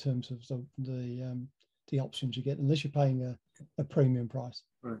in terms of the options you get, unless you're paying a premium price.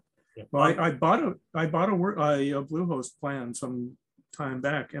 Right. Yeah. Well, I bought a Bluehost plan some time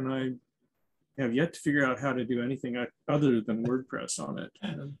back, and I have yet to figure out how to do anything other than WordPress on it,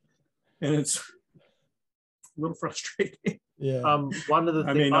 and it's a little frustrating. Yeah. One of the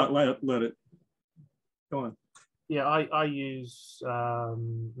I may not let it go on. Yeah, I use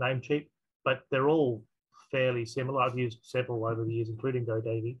Namecheap, but they're all fairly similar. I've used several over the years, including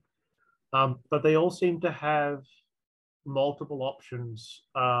GoDaddy, but they all seem to have multiple options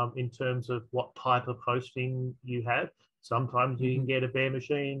in terms of what type of hosting you have. Sometimes you can get a bare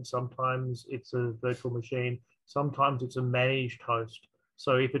machine, sometimes it's a virtual machine, sometimes it's a managed host.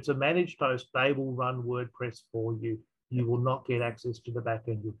 So if it's a managed host, they will run WordPress for you. You will not get access to the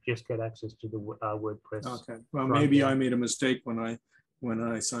backend. You'll just get access to the WordPress. Okay. Well, maybe I made a mistake when I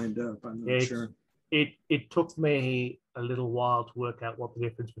signed up. I'm not sure. It took me a little while to work out what the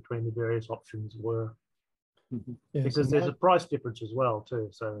difference between the various options were, because there's a price difference as well too.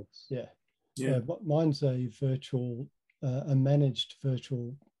 So it's mine's a virtual, a managed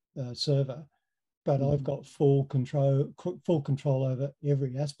virtual server, but I've got full control over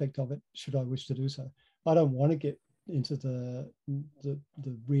every aspect of it, should I wish to do so. I don't want to get into the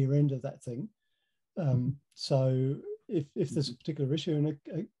rear end of that thing. So if there's a particular issue,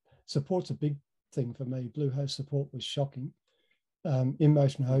 and support's a big thing for me. Bluehost support was shocking.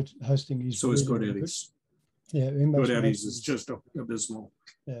 InMotion hosting is so is GoDaddy's. Yeah, GoDaddy's is just abysmal.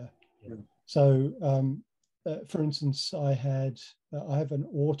 Yeah. So for instance, I have an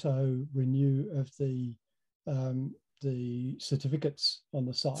auto renew of the the certificates on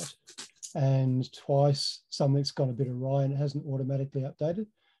the site, and twice something's gone a bit awry and it hasn't automatically updated.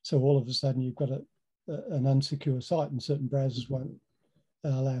 So all of a sudden you've got an unsecure site, and certain browsers won't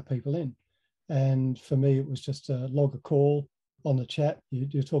allow people in. And for me, it was just log a call on the chat.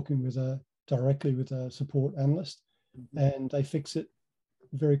 You're talking with directly with a support analyst, and they fix it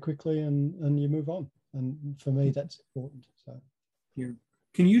very quickly, and you move on. And for me, that's important. So, yeah.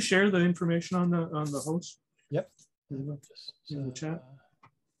 Can you share the information on the host? Yep. Just in the chat.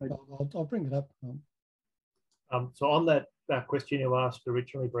 I'll bring it up. So on that question you asked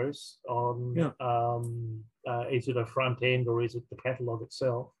originally, Bruce, on is it a front end or is it the catalog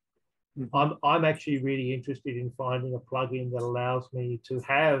itself? Mm-hmm. I'm actually really interested in finding a plugin that allows me to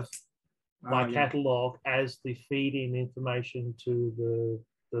have my catalog as the feed-in information to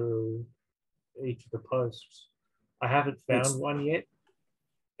each of the posts. I haven't found one yet.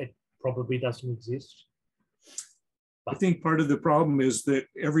 It probably doesn't exist. I think part of the problem is that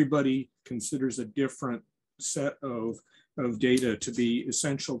everybody considers a different set of data to be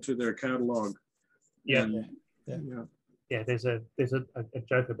essential to their catalog. Yeah. There's a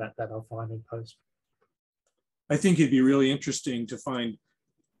joke about that I'll find in post. I think it'd be really interesting to find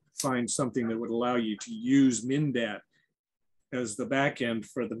something that would allow you to use Mindat as the back end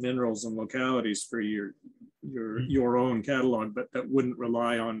for the minerals and localities for your own catalog, but that wouldn't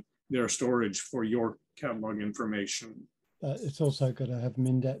rely on their storage for your catalog information. It's also got to have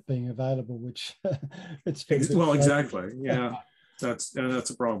Mindat being available, which it's well, exactly. Yeah, that's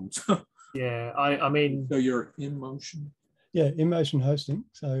a problem. Yeah, I mean. So you're InMotion. Yeah, InMotion hosting.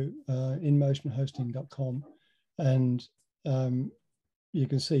 So inmotionhosting.com, and you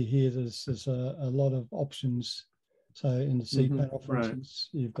can see here there's a lot of options. So in the cPanel, for instance,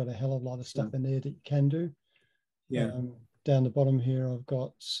 you've got a hell of a lot of stuff in there that you can do. Yeah. Down the bottom here, I've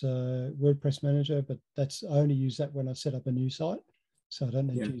got WordPress Manager, but I only use that when I set up a new site. So I don't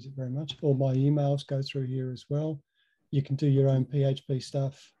need to use it very much. All my emails go through here as well. You can do your own PHP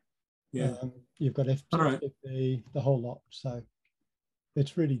stuff. Yeah. You've got FTP, the whole lot. So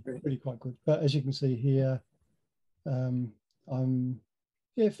it's really quite good. But as you can see here, I'm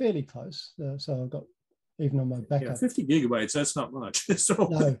fairly close. So I've got, even on my backup. Yeah, 50 gigabytes, that's not much. So.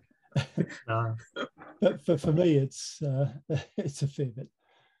 No. No. But for me, it's a fair bit.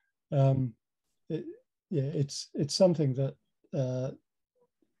 It's something that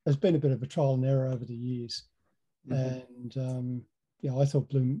has been a bit of a trial and error over the years, and I thought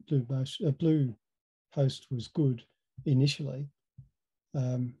Bluehost was good initially,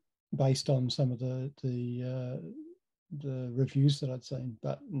 based on some of the reviews that I'd seen,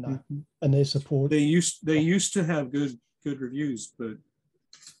 but no, and their support. They used to have good reviews, but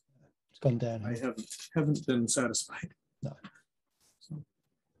it's gone down. I haven't been satisfied. No. So,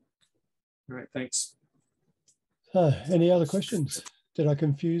 all right, thanks. Any other questions? Did I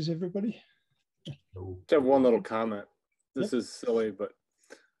confuse everybody? Just have one little comment. This is silly, but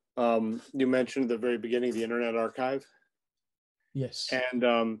you mentioned at the very beginning the Internet Archive. Yes.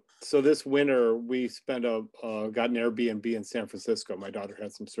 And so this winter we got an Airbnb in San Francisco. My daughter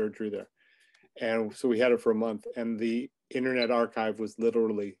had some surgery there, and so we had it for a month. And the Internet Archive was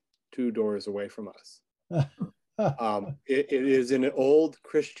literally 2 doors away from us. It is an old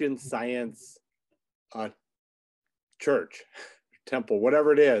Christian Science church, temple,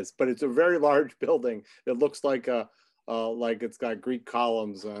 whatever it is, but it's a very large building. It looks like it's got Greek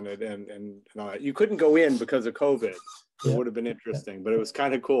columns on it, and you couldn't go in because of COVID. It would have been interesting, but it was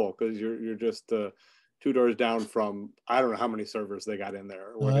kind of cool because you're just 2 doors down from, I don't know how many servers they got in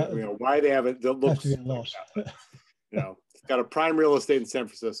there. Why they have it. It looks, it's got a prime real estate in San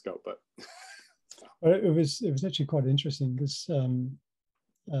Francisco, but. Well, it was actually quite interesting because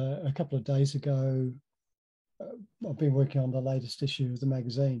a couple of days ago, I've been working on the latest issue of the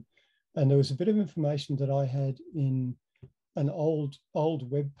magazine, and there was a bit of information that I had in an old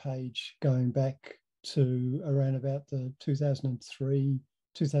web page going back to around about the 2003,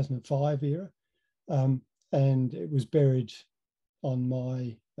 2005 era, and it was buried on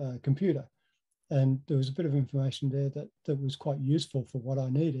my computer. And there was a bit of information there that was quite useful for what I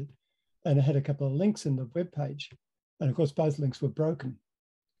needed. And it had a couple of links in the web page. And of course, both links were broken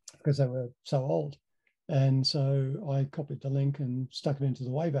because they were so old. And so I copied the link and stuck it into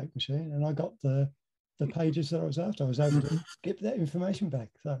the Wayback Machine, and I got the pages that I was after. I was able to get that information back.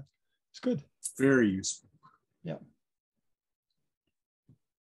 So it's good. Very useful. Yeah.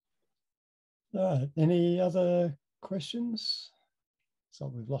 All right. Any other questions?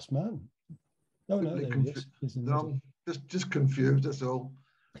 So we've lost Martin. Oh, no, there he is. No, just confused, that's all.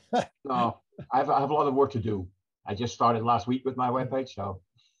 No, I have a lot of work to do. I just started last week with my webpage, so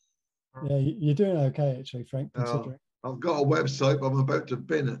Yeah, you're doing okay actually, Frank, considering. I've got a website, but I'm about to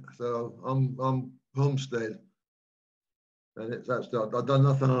bin it. So I'm Homestead. And it's actually, I've done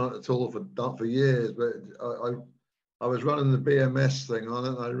nothing on it at all for years, but I was running the BMS thing on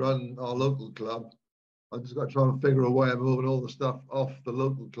it. And I run our local club. I just got to try and figure a way of moving all the stuff off the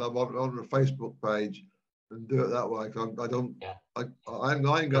local club on a Facebook page and do it that way. I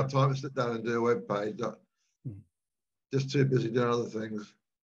ain't got time to sit down and do a web page. Just too busy doing other things.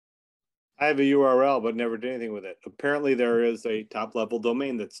 I have a URL, but never did anything with it. Apparently, there is a top-level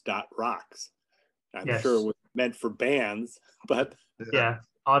domain that's .rocks. I'm sure it was meant for bands, but yeah,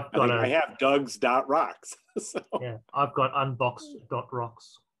 I have Doug's.rocks. So. Yeah, I've got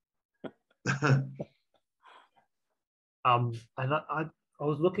unboxed.rocks. And I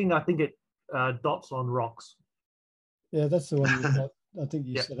was looking, I think it dots on rocks. Yeah, that's the one you've got. I think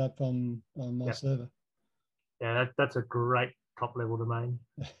you set up on my server. Yeah, that's a great top-level domain.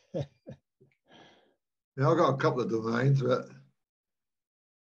 Yeah, I've got a couple of domains, but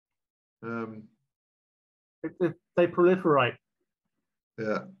they proliferate.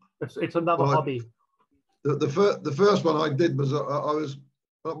 Yeah, it's another hobby. The first one I did was I was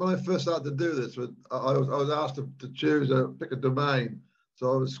when I first started to do this. I was asked to pick a domain,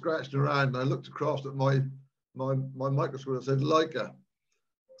 so I was scratching around and I looked across at my microscope and said Leica.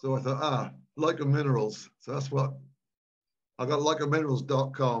 So I thought, Leica Minerals. So that's what I got.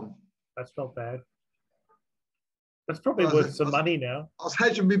 LeicaMinerals.com. That's not bad. That's probably worth some money now. I was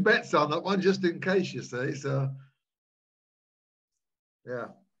hedging my bets on that one just in case, you see. So, yeah.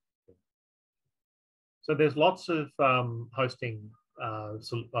 So there's lots of hosting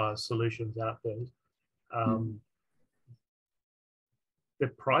solutions out there. The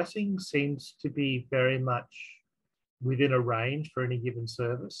pricing seems to be very much within a range for any given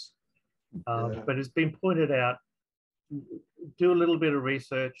service. But it's been pointed out, do a little bit of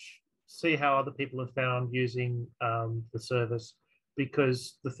research, see how other people have found using the service,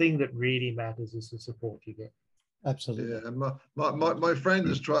 because the thing that really matters is the support you get. Absolutely. Yeah, and my friend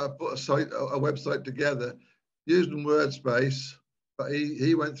has tried to put a website together using WordPress, but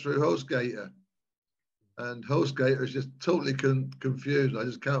he went through HostGator, and HostGator is just totally confused. I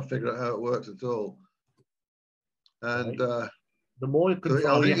just can't figure out how it works at all. And the more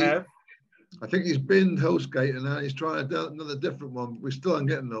control you have. I think he's been HostGator now. He's trying to do another different one. We still aren't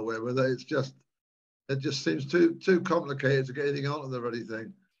getting nowhere with it. It just seems too complicated to get anything onto the bloody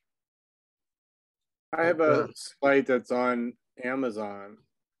thing. I have a site that's on Amazon,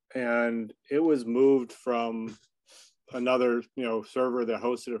 and it was moved from another server that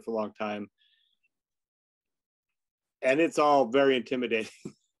hosted it for a long time, and it's all very intimidating.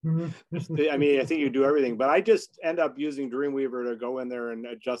 I mean, I think you do everything, but I just end up using Dreamweaver to go in there and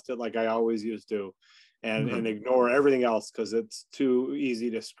adjust it like I always used to, and ignore everything else because it's too easy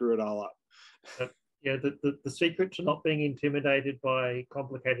to screw it all up. Yeah, the secret to not being intimidated by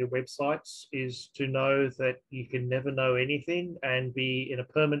complicated websites is to know that you can never know anything and be in a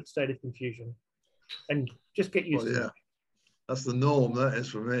permanent state of confusion, and just get used to it. That's the norm. That is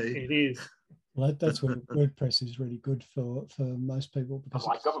for me. It is. Well, that's when WordPress is really good for most people, because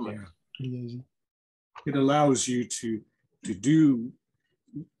like government. Pretty easy. It allows you to do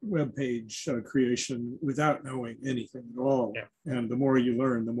web page creation without knowing anything at all. Yeah. And the more you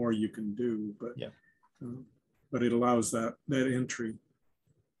learn, the more you can do. But it allows that entry.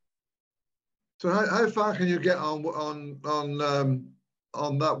 So how far can you get on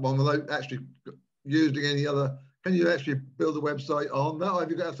that one without actually using any other? Can you actually build a website on that, or have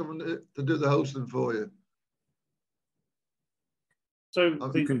you got someone to do the hosting for you? So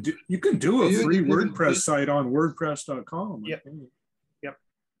you can do a free WordPress site on WordPress.com. Yep.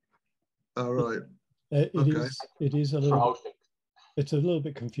 All right. It is a little. It's a little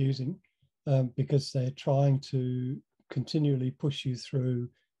bit confusing because they're trying to continually push you through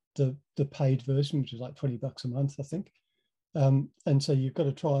the paid version, which is like $20 a month, I think. And so you've got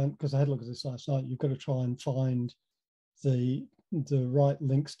to try and, because I had a look at this last night, you've got to try and find the right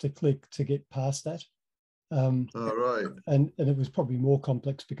links to click to get past that. All right. And it was probably more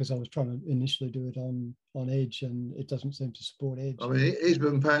complex because I was trying to initially do it on Edge, and it doesn't seem to support Edge. I mean, he's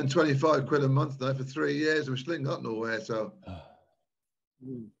been paying 25 quid a month now for 3 years, and we still ain't got nowhere. So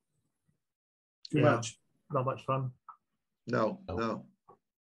too much. Not much fun. No.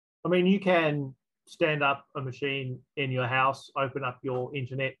 I mean, you can stand up a machine in your house, open up your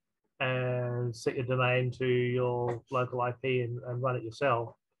internet, and set your domain to your local IP and run it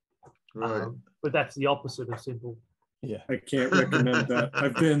yourself. Right. But that's the opposite of simple. Yeah, I can't recommend that.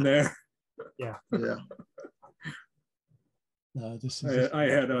 I've been there. Yeah. Yeah. No, this is. I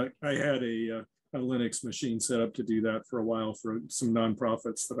had a a Linux machine set up to do that for a while for some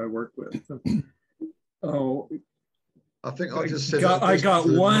nonprofits that I work with. Oh, I think I just said I got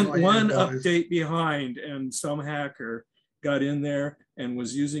one guys. update behind, and some hacker got in there and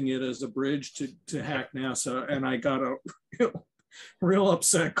was using it as a bridge to hack NASA, and I got a real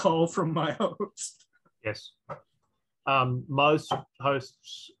upset call from my host. Yes. Most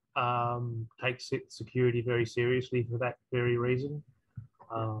hosts take security very seriously for that very reason.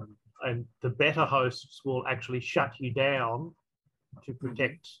 And the better hosts will actually shut you down to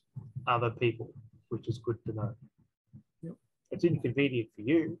protect other people, which is good to know. Yep. It's inconvenient for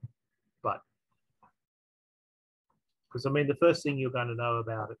you, but because I mean, the first thing you're going to know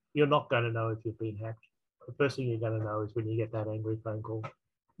about it, you're not going to know if you've been hacked. The first thing you're going to know is when you get that angry phone call.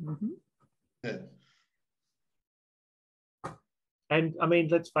 Mm-hmm. Yeah. And I mean,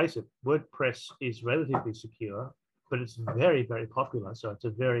 let's face it, WordPress is relatively secure, but it's very, very popular. So it's a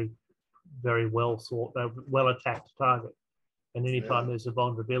very, very well attacked target. And anytime there's a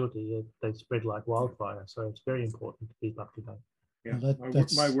vulnerability, they spread like wildfire. So it's very important to keep up to date. Yeah, Well,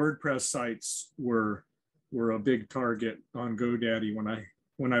 my WordPress sites were a big target on GoDaddy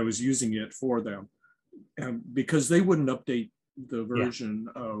when I was using it for them, because they wouldn't update the version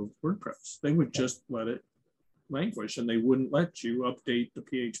of WordPress. They would just let it languish, and they wouldn't let you update the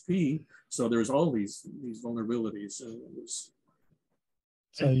PHP. So there's all these vulnerabilities. And it was,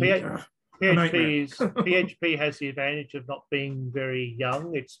 So PHP has the advantage of not being very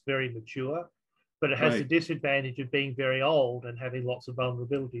young. It's very mature, but it has the disadvantage of being very old and having lots of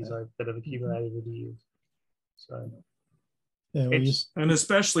vulnerabilities that have accumulated over the years. So, yeah, well, and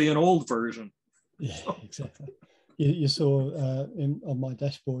especially an old version. Yeah, exactly. You saw on my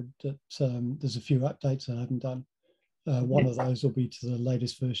dashboard that there's a few updates I haven't done. One of those will be to the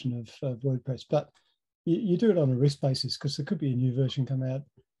latest version of WordPress, but you do it on a risk basis, because there could be a new version come out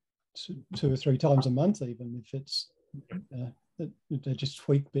 2 or 3 times a month, even if it's they just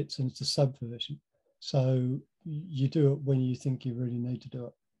tweak bits and it's a sub version. So you do it when you think you really need to do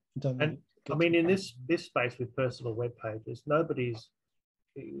it. You don't really I mean, in this space with personal web pages, nobody's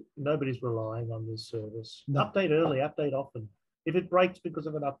relying on this service. No. Update early, update often. If it breaks because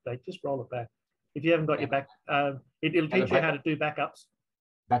of an update, just roll it back. If you haven't got your back, it'll teach you how to do backups.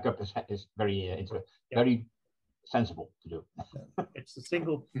 Backup is very very sensible to do. It's the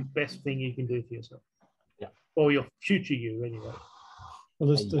single best thing you can do for yourself. Yeah. Or your future you, anyway.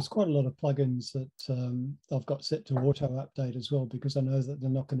 Well, there's quite a lot of plugins that I've got set to auto update as well, because I know that they're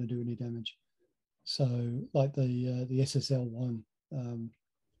not going to do any damage. So, like the SSL one,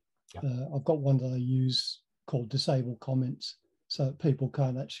 I've got one that I use called Disable Comments, so that people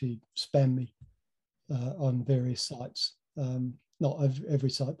can't actually spam me on various sites. Not every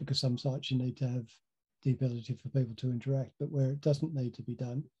site, because some sites you need to have the ability for people to interact, but where it doesn't need to be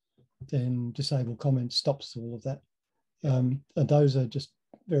done, then Disable Comments stops all of that. And those are just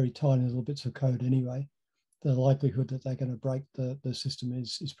very tiny little bits of code anyway. The likelihood that they're going to break the system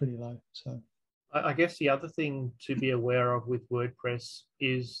is pretty low. So I guess the other thing to be aware of with WordPress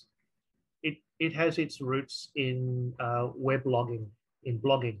is it has its roots in weblogging, in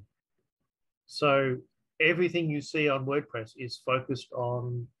blogging. So everything you see on WordPress is focused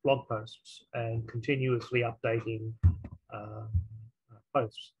on blog posts and continuously updating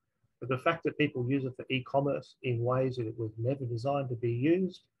posts. But the fact that people use it for e-commerce in ways that it was never designed to be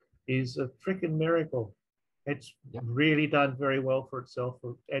used is a freaking miracle. It's really done very well for itself,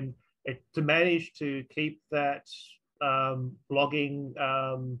 and to manage to keep that blogging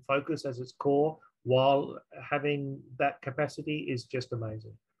focus as its core while having that capacity is just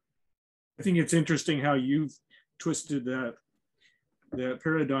amazing. I think it's interesting how you've twisted that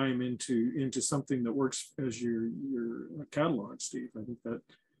paradigm into something that works as your catalog, Steve. I think that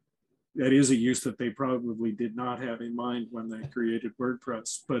is a use that they probably did not have in mind when they created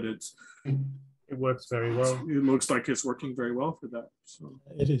WordPress, but it works very well. It looks like it's working very well for that. So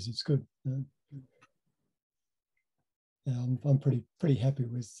it is. It's good. Yeah, I'm pretty happy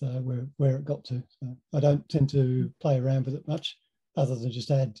with where it got to. So I don't tend to play around with it much, other than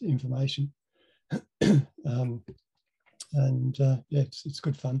just add information. Yeah, it's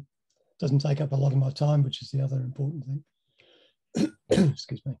good fun. Doesn't take up a lot of my time, which is the other important thing.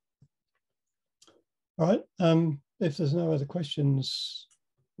 Excuse me. All right. If there's no other questions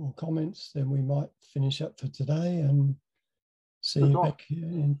or comments, then we might finish up for today and see you back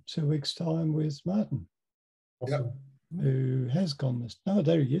in 2 weeks' time with Martin. Awesome. Who has gone this? Oh,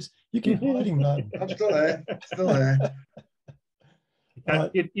 there he is. You keep hiding, Martin. I'm still there. Still there.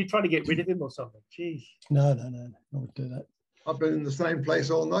 Right. You're trying to get rid of him or something? Jeez. No. I would do that. I've been in the same place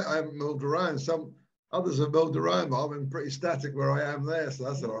all night. I haven't moved around. Others have moved around, but I've been pretty static where I am there, so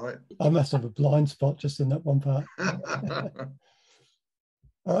that's all right. I must have a blind spot just in that one part.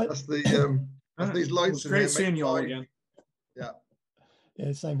 All right. That's the that's these lights. It's great seeing you all again. Yeah.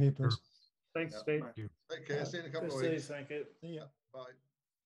 Yeah, same here, Bruce. Thanks, Yeah. Steve. Take care. See you in a couple of weeks. Thank you. See ya. Bye.